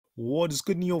What is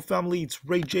good, NIO family? It's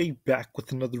Rey-Jay back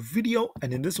with another video,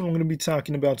 and in this one I'm going to be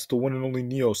talking about the one and only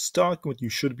NIO stock and what you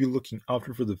should be looking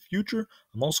after for the future.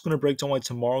 I'm also going to break down why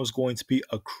tomorrow is going to be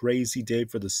a crazy day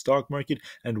for the stock market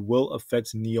and will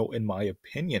affect NIO in my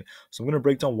opinion. So I'm going to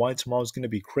break down why tomorrow is going to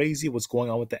be crazy, what's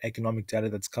going on with the economic data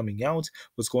that's coming out,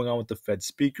 what's going on with the Fed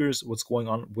speakers, what's going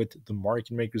on with the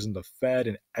market makers and the Fed,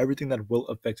 and everything that will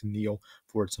affect NIO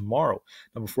for tomorrow.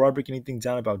 Now, before I break anything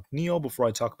down about NIO, before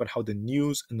I talk about how the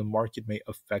news and the market may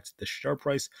affect the share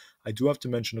price, I do have to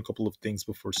mention a couple of things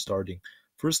before starting.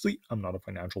 Firstly, I'm not a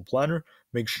financial planner.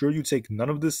 Make sure you take none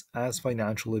of this as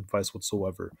financial advice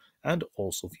whatsoever. And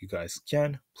also, if you guys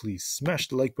can, please smash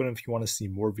the like button if you want to see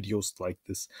more videos like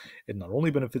this. It not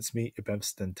only benefits me, it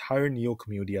benefits the entire NIO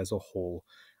community as a whole.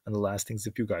 And the last thing is,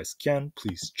 if you guys can,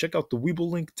 please check out the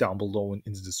Webull link down below and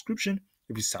in the description.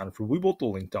 If you sign up for Webull, the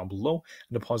link down below,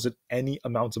 and deposit any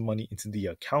amount of money into the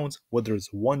account, whether it's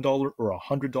 $1 or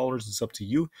 $100, it's up to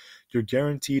you. You're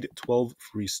guaranteed 12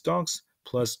 free stocks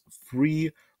plus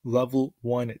free level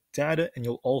 1 data, and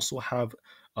you'll also have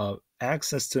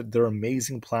access to their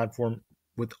amazing platform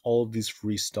with all of these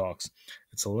free stocks.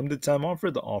 It's a limited time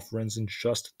offer. The offer ends in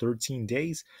just 13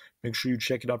 days. Make sure you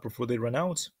check it out before they run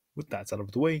out. With that out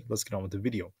of the way, let's get on with the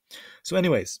video. So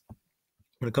anyways,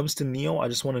 when it comes to NIO, I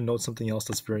just want to note something else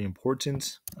that's very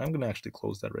important. I'm going to actually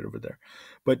close that right over there.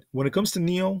 But when it comes to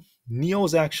NIO, NIO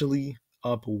is actually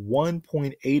up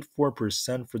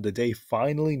 1.84% for the day.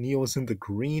 Finally, NIO is in the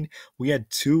green. We had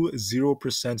 2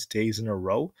 0% days in a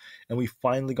row, and we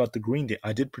finally got the green day.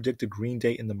 I did predict a green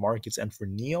day in the markets and for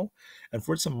NIO. And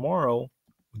for tomorrow,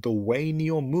 the way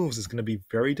NIO moves is going to be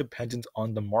very dependent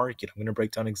on the market. I'm going to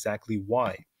break down exactly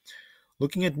why.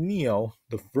 Looking at NIO,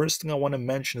 the first thing I want to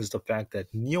mention is the fact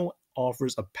that NIO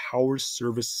offers a power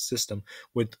service system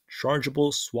with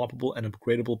chargeable, swappable, and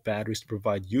upgradable batteries to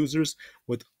provide users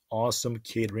with awesome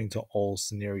catering to all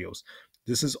scenarios.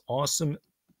 This is awesome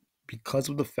because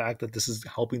of the fact that this is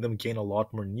helping them gain a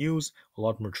lot more news, a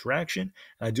lot more traction,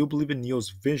 and I do believe in NIO's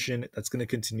vision that's going to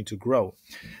continue to grow.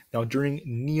 Now, during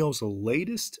NIO's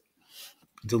latest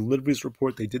deliveries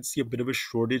report, they did see a bit of a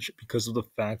shortage because of the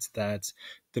fact that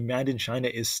demand in China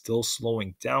is still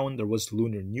slowing down. There was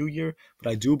Lunar New Year,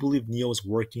 but I do believe NIO is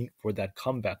working for that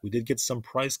comeback. We did get some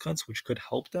price cuts, which could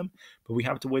help them, but we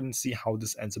have to wait and see how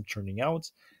this ends up turning out.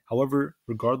 However,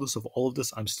 regardless of all of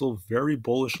this, I'm still very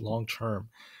bullish long term.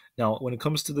 Now, when it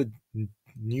comes to the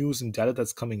news and data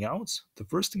that's coming out, the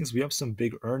first thing is we have some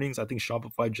big earnings. I think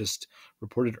Shopify just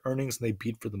reported earnings and they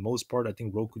beat for the most part. I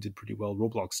think Roku did pretty well,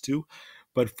 Roblox too.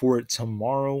 But for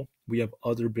tomorrow, we have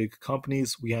other big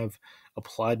companies. We have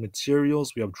Applied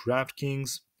Materials, we have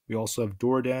DraftKings, we also have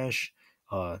DoorDash,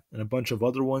 and a bunch of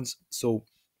other ones. So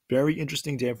very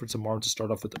interesting day for tomorrow to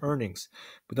start off with earnings.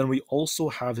 But then we also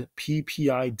have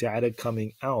PPI data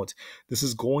coming out. This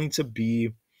is going to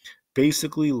be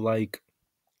basically like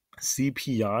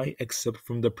CPI except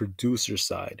from the producer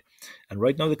side. And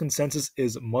right now the consensus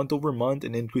is month over month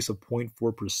an increase of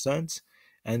 0.4%,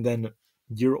 and then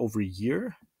year over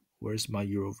year, where's my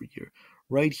year over year?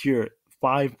 Right here,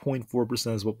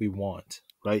 5.4% is what we want,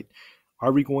 right?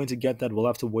 Are we going to get that? We'll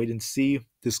have to wait and see.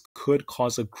 This could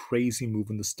cause a crazy move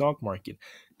in the stock market.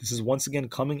 This is once again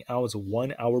coming out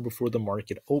 1 hour before the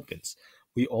market opens.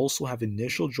 We also have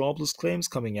initial jobless claims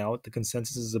coming out. The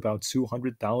consensus is about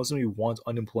 200,000. We want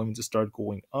unemployment to start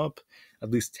going up. At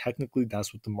least technically,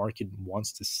 that's what the market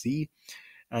wants to see.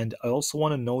 And I also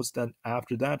want to note that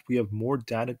after that, we have more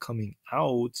data coming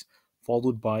out,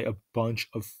 followed by a bunch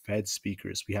of Fed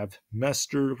speakers. We have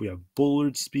Mester, we have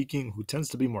Bullard speaking, who tends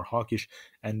to be more hawkish,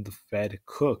 and the Fed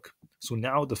Cook. So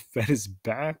now the Fed is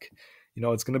back. You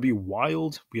know, it's going to be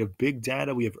wild. We have big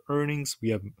data, we have earnings, we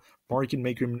have market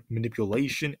maker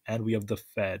manipulation, and we have the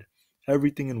Fed.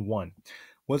 Everything in one.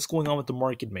 What's going on with the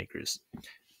market makers?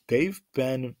 They've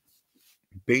been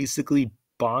basically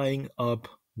buying up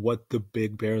what the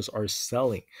big bears are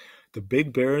selling. The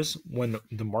big bears, when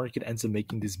the market ends up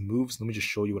making these moves, let me just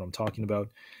show you what I'm talking about.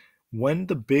 When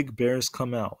the big bears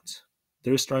come out,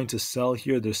 they're starting to sell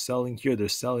here, they're selling here, they're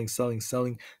selling.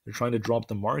 They're trying to drop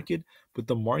the market, but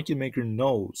the market maker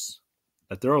knows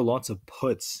that there are lots of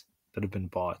puts that have been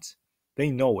bought. They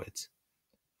know it.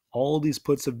 All these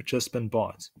puts have just been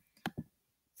bought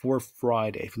for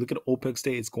Friday. If you look at OPEX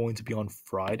day, it's going to be on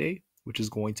Friday, which is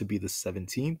going to be the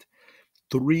 17th.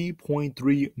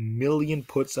 3.3 million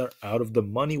puts are out of the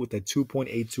money with a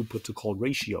 2.82 put to call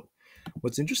ratio.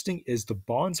 What's interesting is the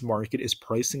bonds market is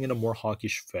pricing in a more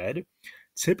hawkish Fed.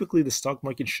 Typically, the stock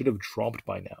market should have dropped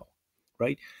by now,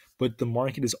 right? but the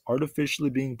market is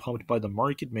artificially being pumped by the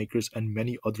market makers and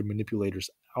many other manipulators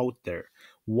out there.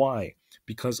 Why?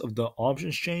 Because of the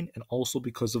options chain and also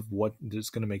because of what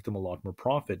is going to make them a lot more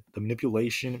profit. The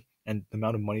manipulation and the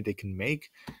amount of money they can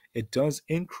make, it does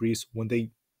increase when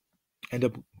they end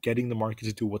up getting the market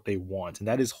to do what they want. And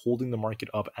that is holding the market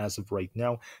up as of right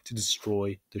now to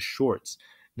destroy the shorts.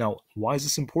 Now, why is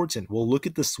this important? Well, look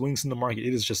at the swings in the market.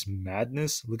 It is just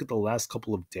madness. Look at the last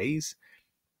couple of days.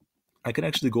 I can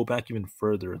actually go back even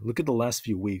further. Look at the last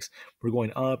few weeks. We're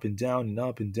going up and down and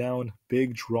up and down.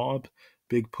 Big drop,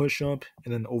 big push up.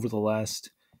 And then over the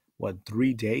last,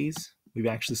 3 days, we've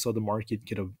actually saw the market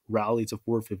get a rally to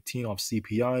 415 off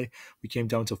CPI. We came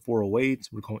down to 408.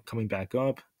 We're coming back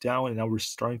up, down, and now we're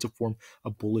starting to form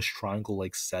a bullish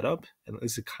triangle-like setup. And at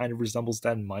least it kind of resembles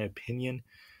that in my opinion.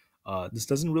 This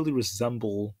doesn't really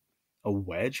resemble a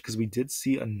wedge because we did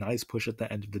see a nice push at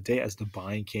the end of the day as the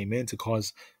buying came in to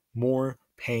cause more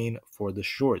pain for the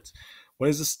shorts. What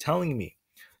is this telling me?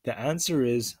 The answer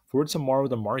is for tomorrow,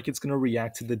 the market's going to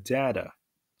react to the data.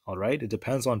 All right. It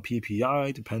depends on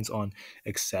PPI, depends on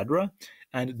etc.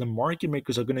 And the market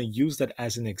makers are going to use that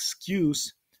as an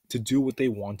excuse to do what they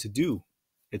want to do.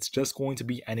 It's just going to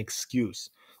be an excuse.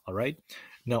 All right.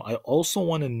 Now, I also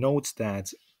want to note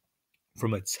that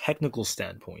from a technical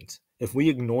standpoint, if we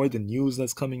ignore the news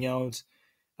that's coming out,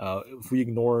 if we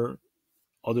ignore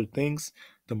other things,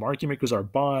 the market makers are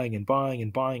buying and buying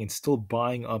and buying and still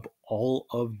buying up all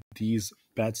of these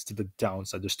bets to the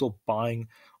downside. They're still buying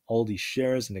all these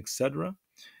shares and etc.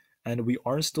 And we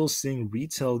are still seeing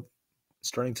retail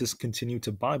starting to continue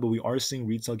to buy, but we are seeing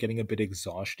retail getting a bit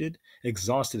exhausted,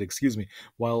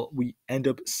 while we end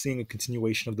up seeing a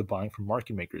continuation of the buying from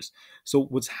market makers. So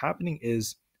what's happening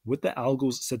is with the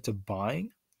algos set to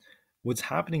buying, what's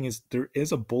happening is there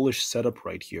is a bullish setup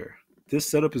right here. This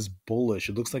setup is bullish.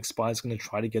 It looks like SPY is going to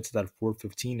try to get to that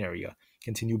 415 area,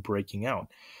 continue breaking out.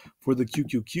 For the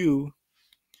QQQ,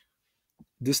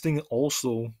 this thing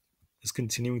also is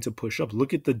continuing to push up.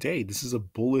 Look at the day. This is a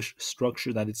bullish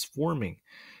structure that it's forming.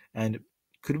 And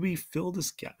could we fill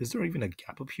this gap? Is there even a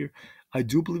gap up here? I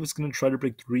do believe it's going to try to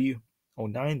break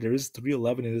 309. There is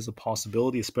 311. It is a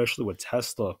possibility, especially with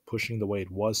Tesla pushing the way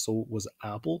it was. So was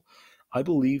Apple. I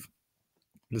believe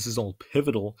this is all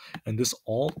pivotal, and this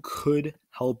all could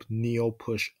help NIO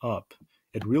push up.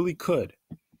 It really could.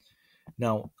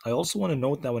 Now, I also want to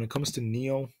note that when it comes to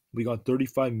NIO, we got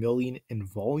 35 million in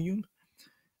volume,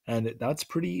 and that's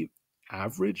pretty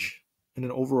average. And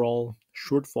then overall,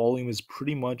 short volume is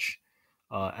pretty much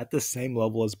at the same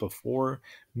level as before,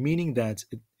 meaning that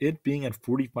it being at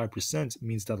 45%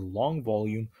 means that long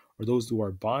volume, or those who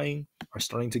are buying, are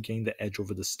starting to gain the edge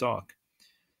over the stock.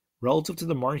 Relative to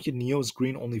the market, NIO is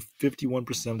green only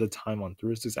 51% of the time on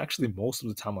Thursdays, actually most of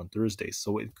the time on Thursdays.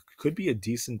 So it could be a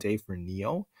decent day for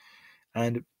NIO.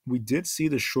 And we did see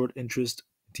the short interest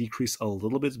decrease a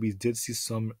little bit. We did see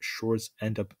some shorts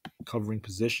end up covering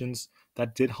positions.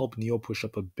 That did help NIO push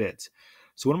up a bit.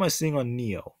 So what am I seeing on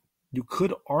NIO? You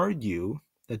could argue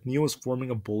that NIO is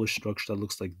forming a bullish structure that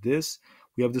looks like this.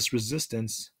 We have this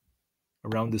resistance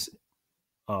around this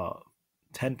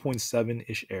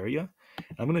 10.7-ish area.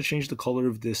 I'm going to change the color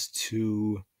of this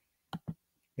to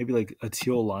maybe like a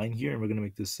teal line here, and we're going to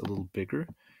make this a little bigger.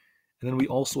 And then we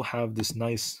also have this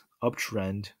nice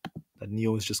uptrend that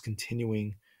NIO is just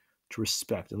continuing to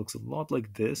respect. It looks a lot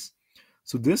like this.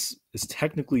 So this is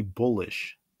technically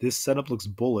bullish. This setup looks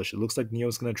bullish. It looks like NIO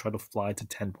is going to try to fly to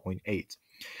 10.8.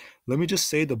 Let me just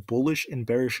say the bullish and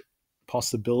bearish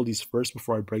possibilities first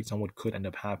before I break down what could end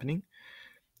up happening.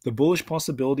 The bullish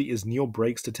possibility is NIO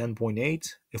breaks to 10.8.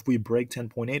 If we break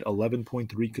 10.8,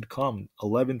 11.3 could come,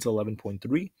 11 to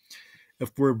 11.3.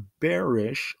 If we're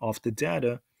bearish off the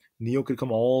data, NIO could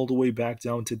come all the way back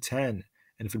down to 10.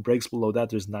 And if it breaks below that,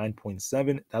 there's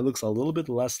 9.7. That looks a little bit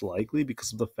less likely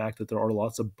because of the fact that there are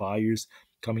lots of buyers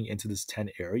coming into this 10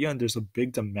 area, and there's a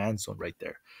big demand zone right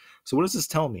there. So what does this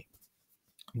tell me?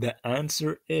 The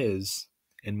answer is,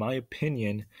 in my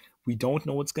opinion, we don't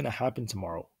know what's going to happen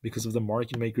tomorrow because of the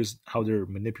market makers, how they're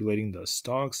manipulating the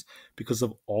stocks, because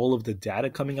of all of the data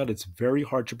coming out. It's very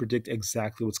hard to predict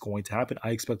exactly what's going to happen.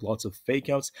 I expect lots of fake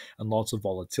outs and lots of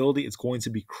volatility. It's going to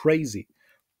be crazy.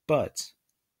 But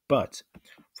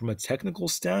from a technical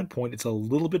standpoint, it's a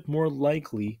little bit more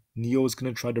likely NIO is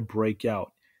going to try to break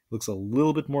out. It looks a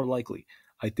little bit more likely.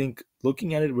 I think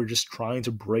looking at it, we're just trying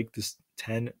to break this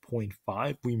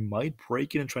 10.5. We might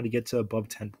break it and try to get to above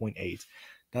 10.8.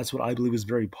 That's what I believe is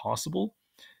very possible.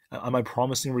 Am I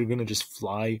promising we're going to just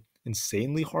fly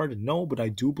insanely hard? No, but I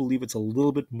do believe it's a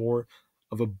little bit more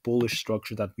of a bullish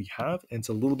structure that we have, and it's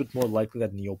a little bit more likely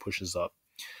that NIO pushes up.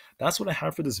 That's what I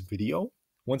have for this video.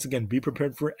 Once again, be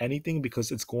prepared for anything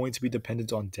because it's going to be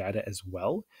dependent on data as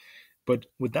well. But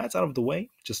with that out of the way,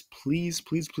 just please,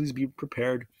 please, please be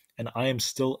prepared. And I am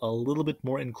still a little bit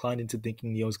more inclined into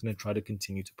thinking NIO is going to try to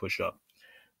continue to push up.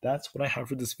 That's what I have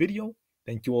for this video.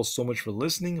 Thank you all so much for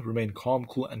listening. Remain calm,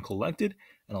 cool, and collected.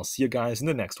 And I'll see you guys in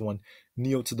the next one.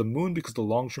 NIO to the moon because the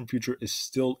long-term future is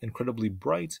still incredibly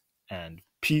bright. And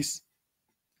peace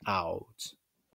out.